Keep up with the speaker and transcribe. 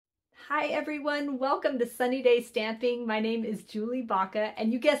Hi everyone, welcome to Sunny Day Stamping. My name is Julie Baca,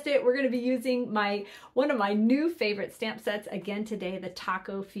 and you guessed it, we're going to be using one of my new favorite stamp sets again today, the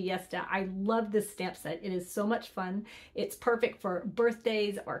Taco Fiesta. I love this stamp set. It is so much fun. It's perfect for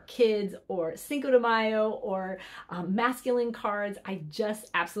birthdays or kids or Cinco de Mayo or masculine cards. I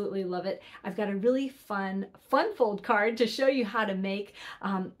just absolutely love it. I've got a really fun fold card to show you how to make.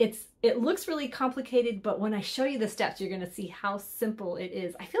 It looks really complicated, but when I show you the steps, you're going to see how simple it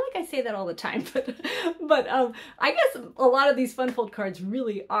is. I feel like I say that all the time, but I guess a lot of these fun fold cards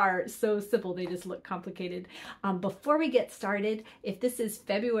really are so simple. They just look complicated. Before we get started, if this is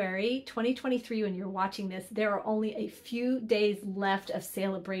February 2023 when you're watching this, there are only a few days left of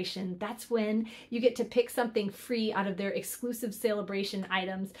Celebration. That's when you get to pick something free out of their exclusive Celebration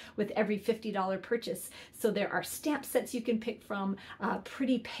items with every $50 purchase. So there are stamp sets you can pick from,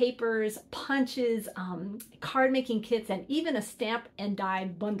 pretty paper, punches, card making kits, and even a stamp and die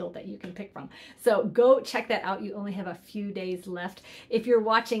bundle that you can pick from. So go check that out. You only have a few days left. If you're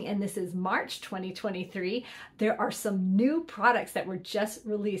watching and this is March 2023, there are some new products that were just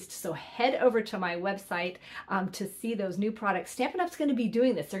released. So head over to my website to see those new products. Stampin' Up's going to be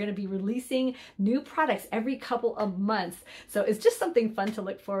doing this. They're going to be releasing new products every couple of months. So it's just something fun to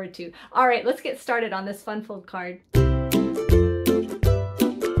look forward to. All right, let's get started on this fun fold card.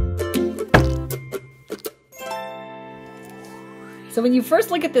 So when you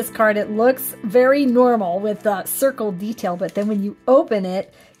first look at this card, it looks very normal with the circle detail, but then when you open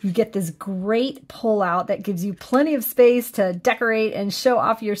it, you get this great pullout that gives you plenty of space to decorate and show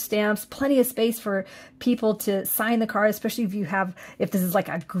off your stamps, plenty of space for people to sign the card, especially if this is like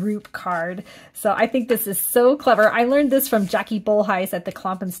a group card. So I think this is so clever. I learned this from Jackie Bolhuis at the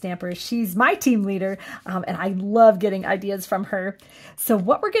Klompen Stampers. She's my team leader, and I love getting ideas from her. So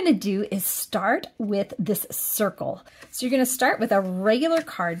what we're gonna do is start with this circle. So you're gonna start with a regular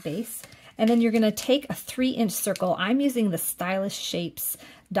card base, and then you're gonna take a 3-inch circle. I'm using the Stylish Shapes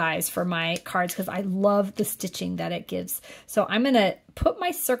dies for my cards because I love the stitching that it gives. So I'm going to put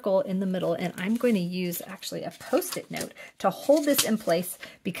my circle in the middle, and I'm going to use actually a Post-it note to hold this in place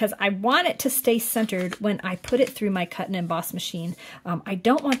because I want it to stay centered when I put it through my cut and emboss machine. I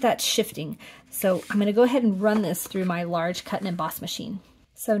don't want that shifting. So I'm going to go ahead and run this through my large cut and emboss machine.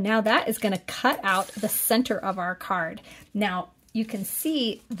 So now that is going to cut out the center of our card. Now you can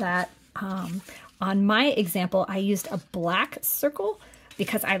see that on my example, I used a black circle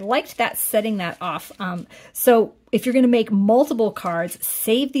because I liked that setting that off. So if you're going to make multiple cards,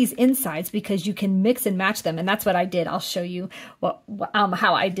 save these insides because you can mix and match them. And that's what I did. I'll show you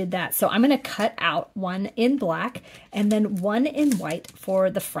how I did that. So I'm going to cut out one in black and then one in white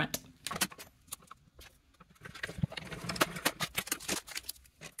for the front.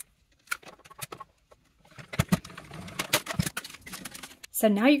 So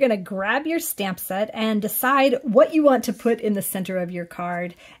now you're going to grab your stamp set and decide what you want to put in the center of your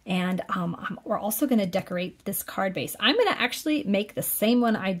card. And we're also going to decorate this card base. I'm going to actually make the same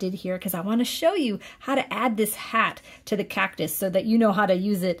one I did here because I want to show you how to add this hat to the cactus so that you know how to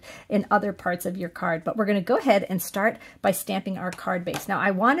use it in other parts of your card. But we're going to go ahead and start by stamping our card base. Now I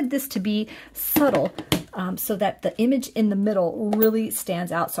wanted this to be subtle so that the image in the middle really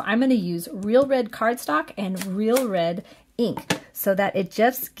stands out. So I'm going to use Real Red cardstock and Real Red ink so that it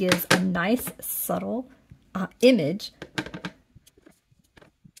just gives a nice subtle image.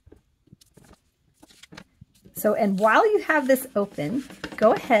 So, and while you have this open,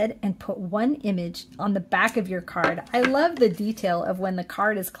 go ahead and put one image on the back of your card. I love the detail of when the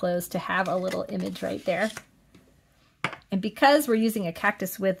card is closed to have a little image right there. And because we're using a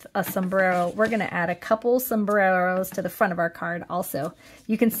cactus with a sombrero, we're going to add a couple sombreros to the front of our card also.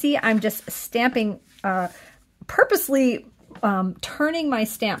 You can see I'm just stamping purposely turning my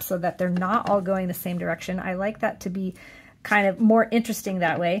stamps so that they're not all going the same direction. I like that to be kind of more interesting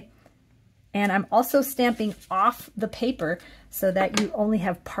that way. And I'm also stamping off the paper so that you only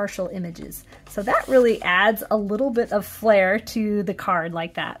have partial images. So that really adds a little bit of flair to the card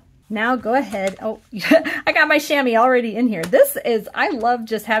like that. Now go ahead. Oh, I got my chamois already in here. I love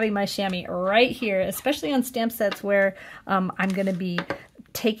just having my chamois right here, especially on stamp sets where I'm going to be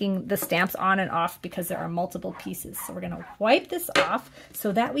taking the stamps on and off because there are multiple pieces. So we're going to wipe this off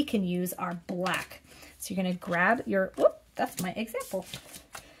so that we can use our black. So you're going to grab your, that's my example.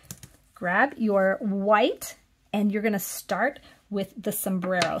 Grab your white and you're going to start with the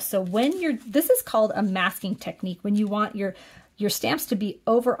sombrero. So this is called a masking technique when you want your stamps to be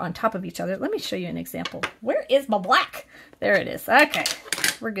over on top of each other. Let me show you an example. Where is my black? There it is. Okay,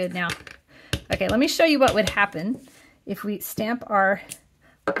 we're good now. Okay, let me show you what would happen if we stamp our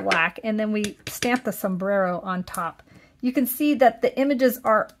black and then we stamp the sombrero on top. You can see that the images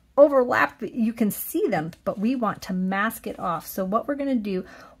are overlap, you can see them, but we want to mask it off. So what we're going to do,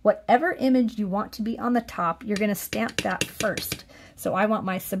 whatever image you want to be on the top, you're going to stamp that first. So I want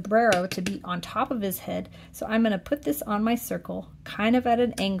my sombrero to be on top of his head. So I'm going to put this on my circle, kind of at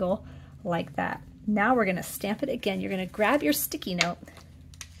an angle like that. Now we're going to stamp it again. You're going to grab your sticky note,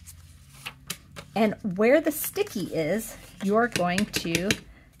 and where the sticky is, you're going to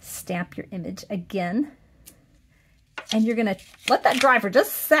stamp your image again. And you're going to let that dry for just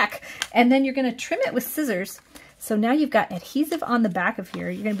a sec, and then you're going to trim it with scissors. So now you've got adhesive on the back of here.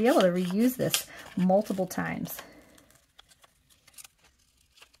 You're going to be able to reuse this multiple times.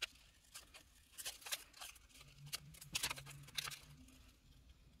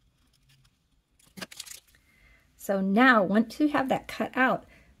 So now, once you have that cut out,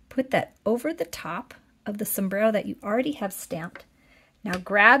 put that over the top of the sombrero that you already have stamped. Now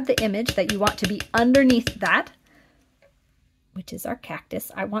grab the image that you want to be underneath that, which is our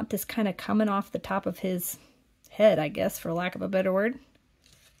cactus. I want this kind of coming off the top of his head, I guess, for lack of a better word.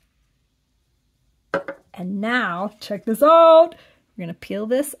 And now, check this out. We're going to peel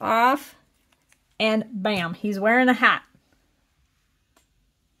this off, and bam, he's wearing a hat.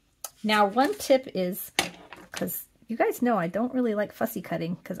 Now, one tip is, because you guys know I don't really like fussy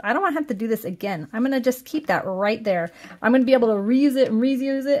cutting, because I don't want to have to do this again. I'm going to just keep that right there. I'm going to be able to reuse it and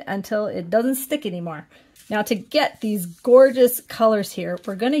reuse it until it doesn't stick anymore. Now, to get these gorgeous colors here,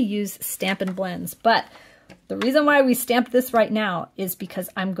 we're going to use Stampin' Blends, but the reason why we stamped this right now is because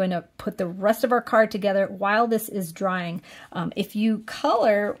I'm going to put the rest of our card together while this is drying. If you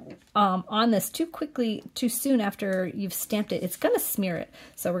color on this too quickly, too soon after you've stamped it, it's going to smear it.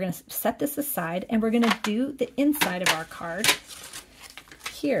 So we're going to set this aside, and we're going to do the inside of our card.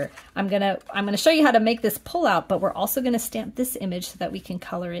 Here, I'm going to show you how to make this pull out, but we're also going to stamp this image so that we can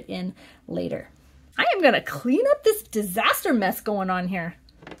color it in later. I am going to clean up this disaster mess going on here.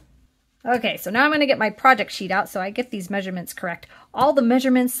 Okay, so now I'm going to get my project sheet out so I get these measurements correct. All the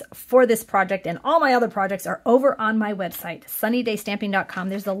measurements for this project and all my other projects are over on my website, sunnydaystamping.com.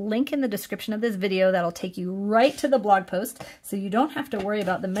 There's a link in the description of this video that'll take you right to the blog post, so you don't have to worry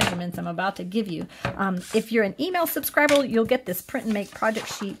about the measurements I'm about to give you. If you're an email subscriber, you'll get this print and make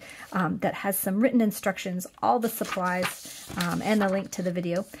project sheet that has some written instructions, all the supplies, and the link to the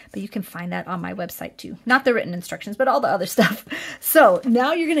video. But you can find that on my website too. Not the written instructions, but all the other stuff. So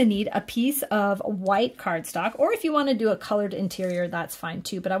now you're going to need a piece of white cardstock, or if you want to do a colored interior, that's fine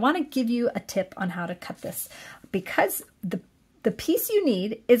too. But I want to give you a tip on how to cut this, because the piece you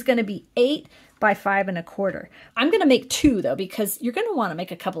need is going to be 8 by 5 1/4. I'm going to make 2 though, because you're going to want to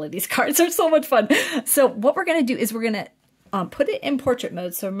make a couple of these cards. They're so much fun. So what we're going to do is we're going to put it in portrait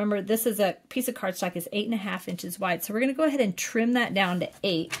mode. So remember, this is a piece of cardstock is 8.5 inches wide. So we're going to go ahead and trim that down to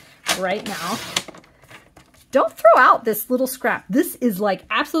 8 right now. Don't throw out this little scrap. This is like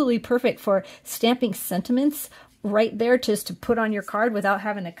absolutely perfect for stamping sentiments right there, just to put on your card without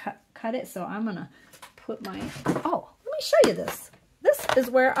having to cut it. So I'm going to put my, oh, let me show you this. This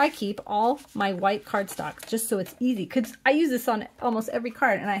is where I keep all my white cardstock, just so it's easy, because I use this on almost every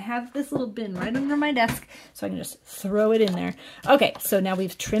card, and I have this little bin right under my desk, so I can just throw it in there. Okay, so now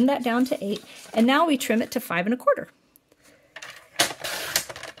we've trimmed that down to 8, and now we trim it to 5 1/4.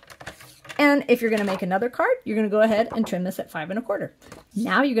 And if you're going to make another card, you're going to go ahead and trim this at 5 1/4.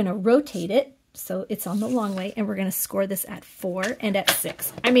 Now you're going to rotate it so it's on the long way, and we're going to score this at 4 and at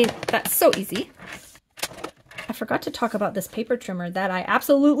 6. I mean, that's so easy. I forgot to talk about this paper trimmer that I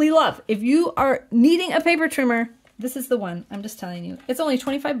absolutely love. If you are needing a paper trimmer, this is the one. I'm just telling you. It's only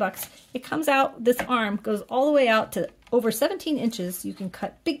 25 bucks. It comes out, this arm goes all the way out to over 17 inches. You can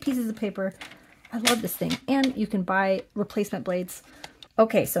cut big pieces of paper. I love this thing. And you can buy replacement blades.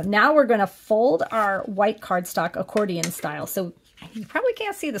 Okay, so now we're going to fold our white cardstock accordion style. So you probably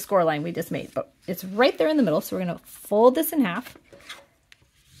can't see the score line we just made, but it's right there in the middle. So we're going to fold this in half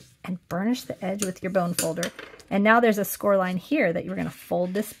and burnish the edge with your bone folder. And now there's a score line here that you're going to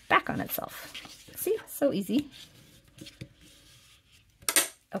fold this back on itself. See, so easy.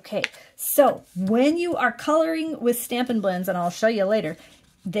 Okay, so when you are coloring with Stampin' Blends, and I'll show you later,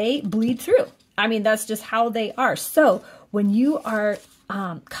 they bleed through. I mean, that's just how they are. So when you are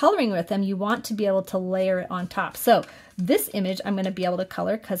coloring with them, you want to be able to layer it on top. So this image I'm going to be able to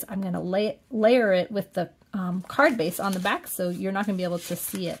color because I'm going to layer it with the card base on the back, so you're not going to be able to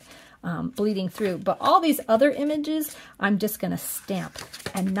see it bleeding through. But all these other images, I'm just going to stamp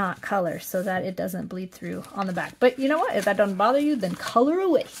and not color so that it doesn't bleed through on the back. But you know what? If that doesn't bother you, then color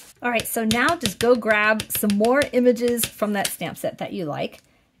away. All right, so now just go grab some more images from that stamp set that you like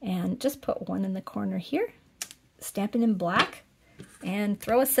and just put one in the corner here, Stampin' in black, and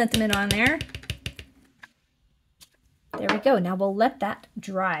throw a sentiment on there. There we go. Now we'll let that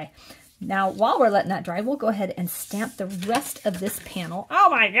dry. Now, while we're letting that dry, we'll go ahead and stamp the rest of this panel. Oh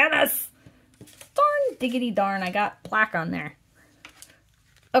my goodness! Darn diggity darn, I got black on there.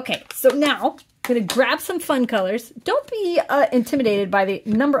 Okay, so now I'm going to grab some fun colors. Don't be intimidated by the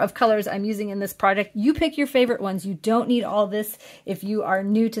number of colors I'm using in this project. You pick your favorite ones. You don't need all this if you are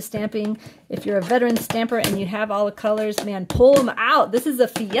new to stamping. If you're a veteran stamper and you have all the colors, man, pull them out. This is a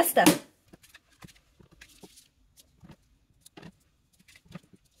fiesta.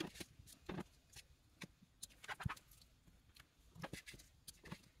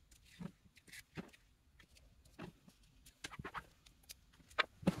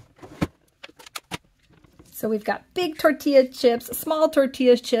 So we've got big tortilla chips, small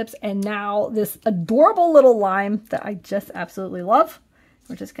tortilla chips, and now this adorable little lime that I just absolutely love.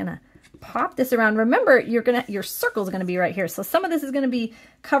 We're just gonna pop this around. Remember, your circle is gonna be right here. So some of this is gonna be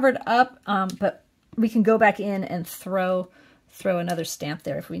covered up, but we can go back in and throw another stamp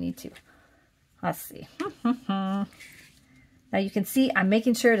there if we need to. Let's see. Now you can see I'm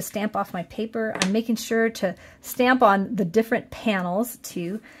making sure to stamp off my paper. I'm making sure to stamp on the different panels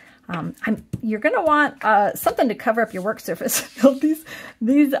too. You're going to want something to cover up your work surface.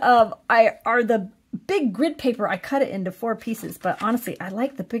 These are the big grid paper. I cut it into 4 pieces, but honestly, I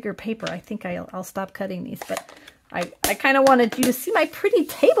like the bigger paper. I think I'll stop cutting these, but I kind of wanted you to see my pretty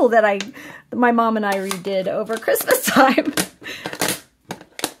table that my mom and I redid over Christmas time.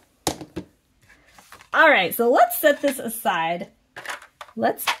 All right, so let's set this aside.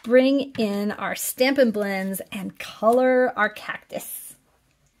 Let's bring in our Stampin' Blends and color our cactus.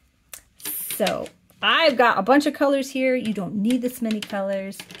 So I've got a bunch of colors here. You don't need this many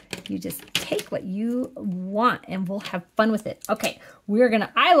colors. You just take what you want and we'll have fun with it. Okay,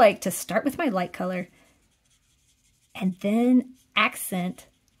 I like to start with my light color and then accent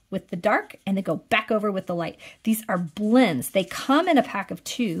with the dark and then go back over with the light. These are blends. They come in a pack of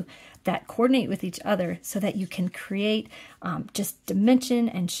 2 that coordinate with each other so that you can create just dimension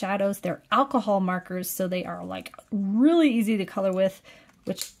and shadows. They're alcohol markers, so they are like really easy to color with,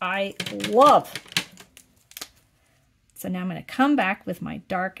 which I love. So now I'm going to come back with my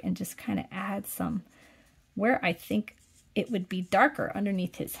dark and just kind of add some where I think it would be darker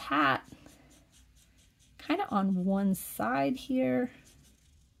underneath his hat. Kind of on one side here.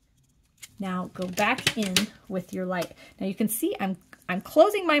 Now go back in with your light. Now you can see I'm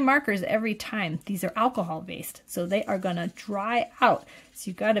closing my markers every time. These are alcohol based, so they are going to dry out. So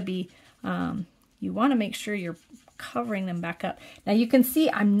you got to be, you want to make sure you're covering them back up. Now you can see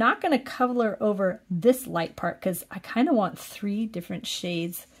I'm not going to color over this light part because I kind of want 3 different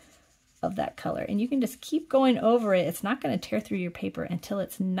shades of that color. And you can just keep going over it. It's not going to tear through your paper until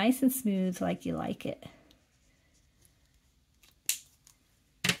it's nice and smooth like you like it.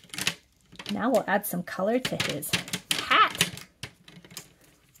 Now we'll add some color to his hat.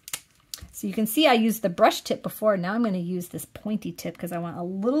 So you can see I used the brush tip before. Now I'm going to use this pointy tip because I want a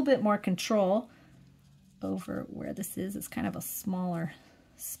little bit more control over where this is. It's kind of a smaller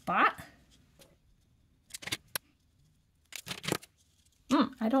spot.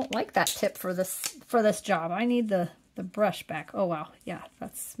 I don't like that tip for this job. I need the brush back. Oh wow, yeah,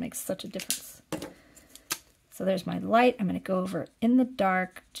 that makes such a difference. So there's my light. I'm going to go over in the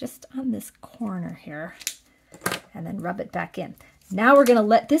dark just on this corner here and then rub it back in. Now we're going to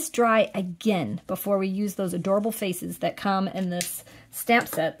let this dry again before we use those adorable faces that come in this stamp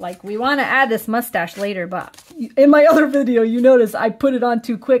set. Like, we want to add this mustache later, but in my other video, you notice I put it on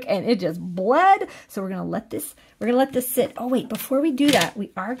too quick and it just bled. So we're going to let this sit. Oh wait, before we do that,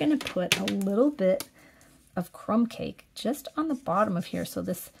 we are going to put a little bit of crumb cake just on the bottom of here so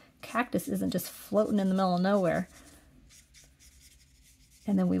this cactus isn't just floating in the middle of nowhere.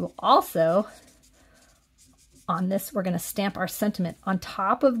 And then we will also, on this, we're going to stamp our sentiment on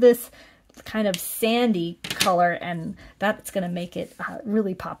top of this kind of sandy color, and that's going to make it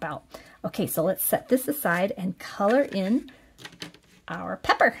really pop out. Okay, so let's set this aside and color in our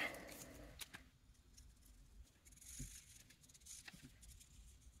pepper.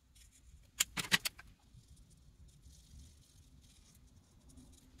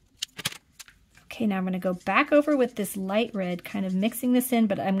 Okay, now I'm going to go back over with this light red, kind of mixing this in,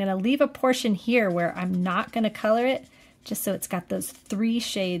 but I'm going to leave a portion here where I'm not going to color it, just so it's got those 3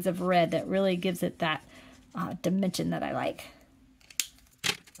 shades of red that really gives it that dimension that I like.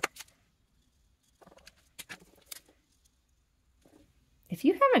 If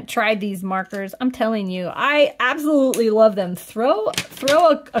you haven't tried these markers, I'm telling you, I absolutely love them. Throw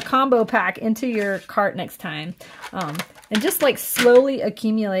a combo pack into your cart next time. And just like slowly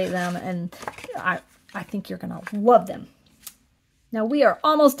accumulate them, and I think you're gonna love them. Now we are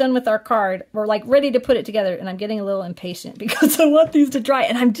almost done with our card. We're like ready to put it together, and I'm getting a little impatient because I want these to dry,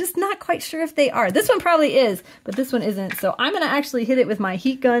 and I'm just not quite sure if they are. This one probably is, but this one isn't. So I'm gonna actually hit it with my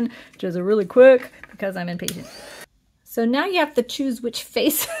heat gun, which is really quick because I'm impatient. So now you have to choose which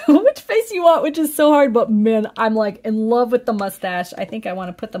face, which face you want, which is so hard, but man, I'm like in love with the mustache. I think I want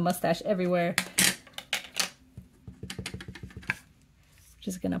to put the mustache everywhere.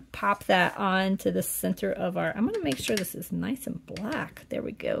 Just gonna pop that onto the center of our, I'm gonna make sure this is nice and black. There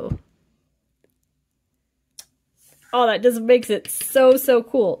we go. Oh, that just makes it so, so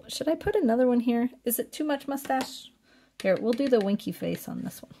cool. Should I put another one here? Is it too much mustache? Here, we'll do the winky face on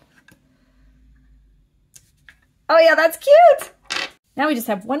this one. Oh yeah, that's cute! Now we just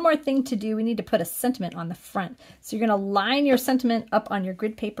have one more thing to do. We need to put a sentiment on the front. So you're gonna line your sentiment up on your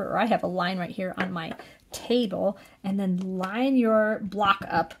grid paper, or I have a line right here on my table, and then line your block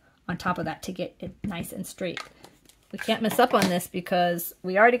up on top of that to get it nice and straight. We can't mess up on this because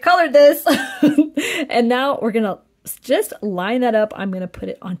we already colored this. And now we're gonna just line that up. I'm gonna put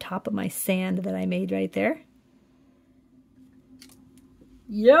it on top of my sand that I made right there.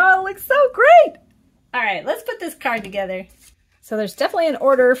 Yeah, it looks so great. All right, let's put this card together. So there's definitely an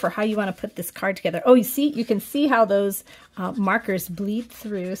order for how you want to put this card together. Oh, you can see how those markers bleed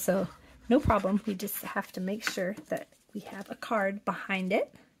through, so no problem. We just have to make sure that we have a card behind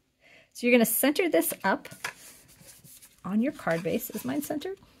it. So you're going to center this up on your card base. Is mine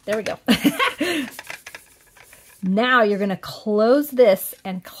centered? There we go. Now you're going to close this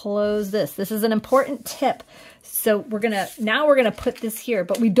and close this. This is an important tip. So now we're gonna put this here,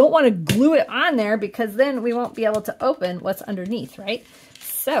 but we don't want to glue it on there because then we won't be able to open what's underneath, right?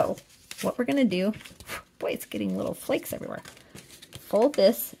 So what we're gonna do, boy, it's getting little flakes everywhere. Fold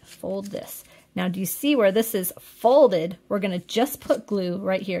this, fold this. Now, do you see where this is folded? We're gonna just put glue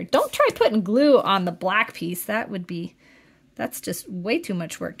right here. Don't try putting glue on the black piece. That's just way too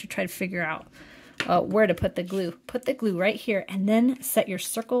much work to try to figure out where to put the glue. Put the glue right here and then set your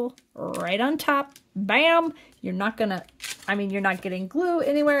circle right on top. Bam! You're not getting glue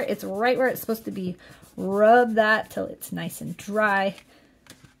anywhere. It's right where it's supposed to be. Rub that till it's nice and dry.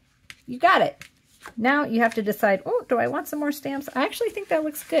 You got it. Now you have to decide, oh, do I want some more stamps? I actually think that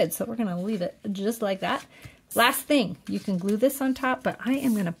looks good, so we're gonna leave it just like that. Last thing, you can glue this on top, but I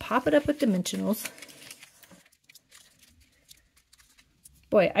am gonna pop it up with dimensionals.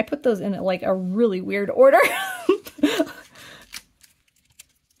 Boy, I put those in like a really weird order.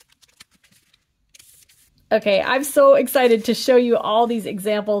 Okay, I'm so excited to show you all these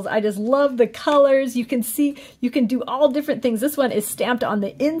examples. I just love the colors. You can see, you can do all different things. This one is stamped on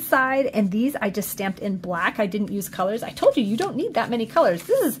the inside, and these I just stamped in black. I didn't use colors. I told you, you don't need that many colors.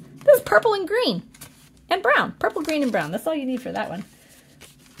 This is purple and green and brown. Purple, green, and brown. That's all you need for that one.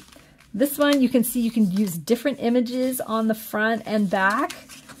 This one, you can see you can use different images on the front and back.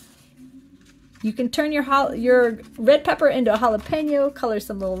 You can turn your red pepper into a jalapeno, color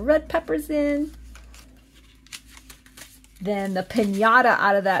some little red peppers in. Then the piñata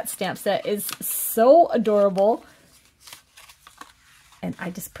out of that stamp set is so adorable. And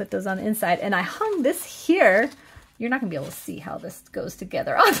I just put those on the inside. And I hung this here. You're not going to be able to see how this goes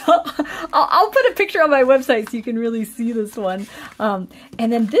together. I'll put a picture on my website so you can really see this one. And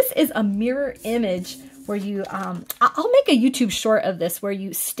then this is a mirror image where you, I'll make a YouTube short of this where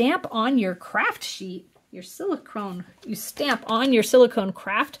you stamp on your craft sheet, your silicone, you stamp on your silicone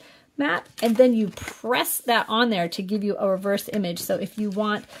craft mat, and then you press that on there to give you a reverse image. So if you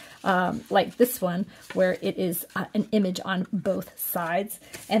want, like this one, where it is an image on both sides.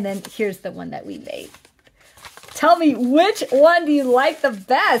 And then here's the one that we made. Tell me, which one do you like the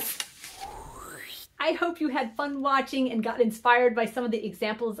best? I hope you had fun watching and got inspired by some of the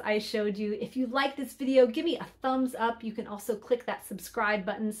examples I showed you. If you like this video, give me a thumbs up. You can also click that subscribe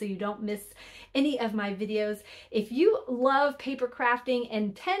button so you don't miss any of my videos. If you love paper crafting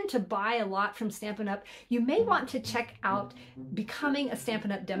and tend to buy a lot from Stampin' Up, you may want to check out becoming a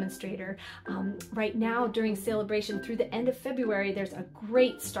Stampin' Up demonstrator. Right now during Celebration through the end of February, there's a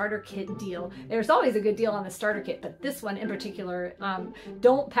great starter kit deal. There's always a good deal on the starter kit, but this one in particular,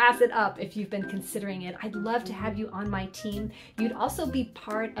 don't pass it up if you've been considering it. I'd love to have you on my team. You'd also be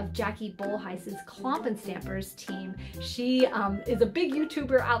part of Jackie Bolheis's Clomp and Stampers team. She is a big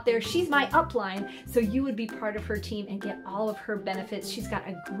YouTuber out there. She's my upline, so you would be part of her team and get all of her benefits. She's got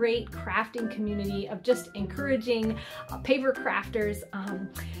a great crafting community of just encouraging paper crafters.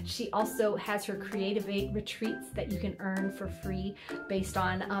 She also has her Creative 8 retreats that you can earn for free based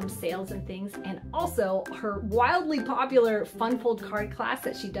on sales and things, and also her wildly popular Fun Fold card class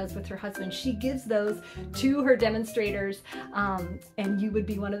that she does with her husband. She gives those those to her demonstrators, and you would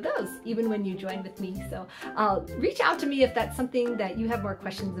be one of those, even when you join with me. So reach out to me if that's something that you have more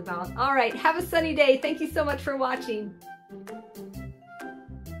questions about. All right, have a sunny day. Thank you so much for watching.